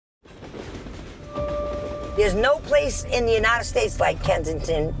There's no place in the United States like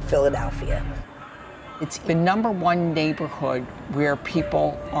Kensington, Philadelphia. It's the #1 neighborhood where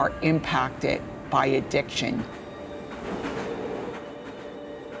people are impacted by addiction.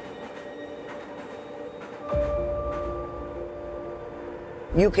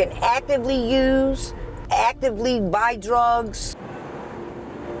 You can actively use, actively buy drugs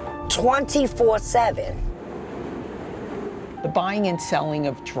 24/7. The buying and selling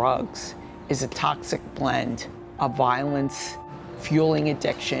of drugs is a toxic blend of violence, fueling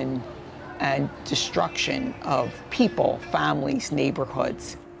addiction, and destruction of people, families,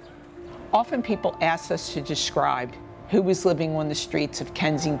 neighborhoods. Often people ask us to describe who is living on the streets of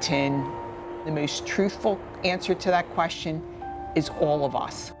Kensington. The most truthful answer to that question is all of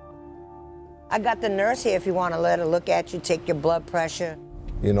us. I got the nurse here if you want to let her look at you, take your blood pressure.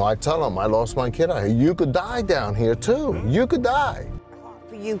 You know, I tell them I lost my kid out here. You could die down here too. You could die.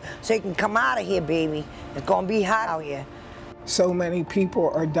 For you, so you can come out of here, baby. It's gonna be hot out here. So many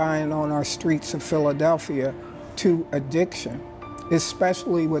people are dying on our streets of Philadelphia to addiction,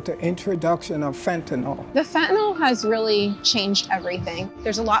 especially with the introduction of fentanyl. The fentanyl has really changed everything.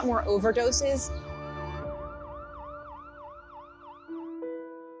 There's a lot more overdoses.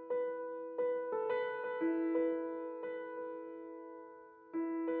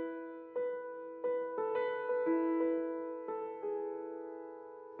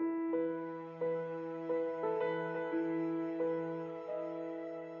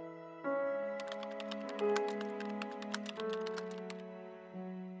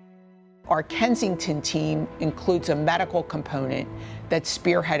 Our Kensington team includes a medical component that's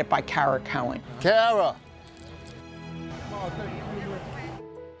spearheaded by Kara Cohen. Kara!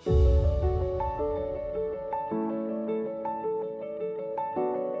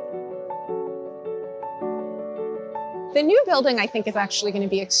 The new building, I think, is actually going to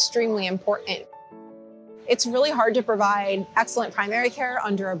be extremely important. It's really hard to provide excellent primary care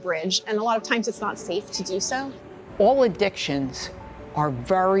under a bridge, and a lot of times it's not safe to do so. All addictions are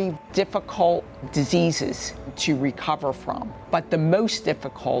very difficult diseases to recover from, but the most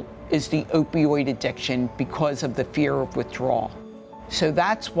difficult is the opioid addiction because of the fear of withdrawal. So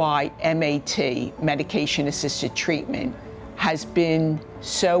that's why MAT, medication-assisted treatment, has been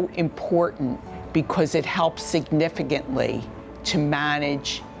so important, because it helps significantly to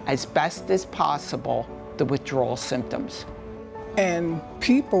manage as best as possible the withdrawal symptoms. And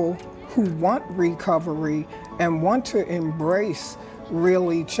people who want recovery and want to embrace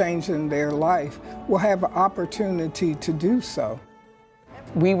really changing their life will have an opportunity to do so.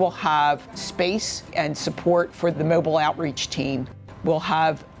 We will have space and support for the mobile outreach team. We'll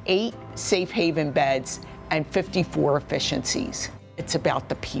have 8 safe haven beds and 54 efficiencies. It's about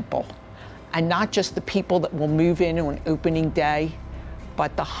the people, and not just the people that will move in on opening day,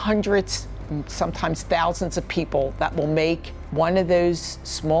 but the hundreds, sometimes thousands of people that will make one of those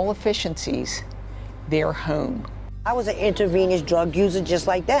small efficiencies their home. I was an intravenous drug user just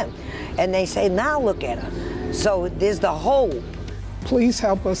like them. And they say, now look at her. So there's the hope. Please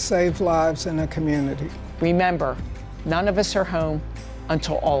help us save lives in the community. Remember, none of us are home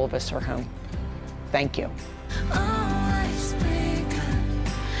until all of us are home. Thank you.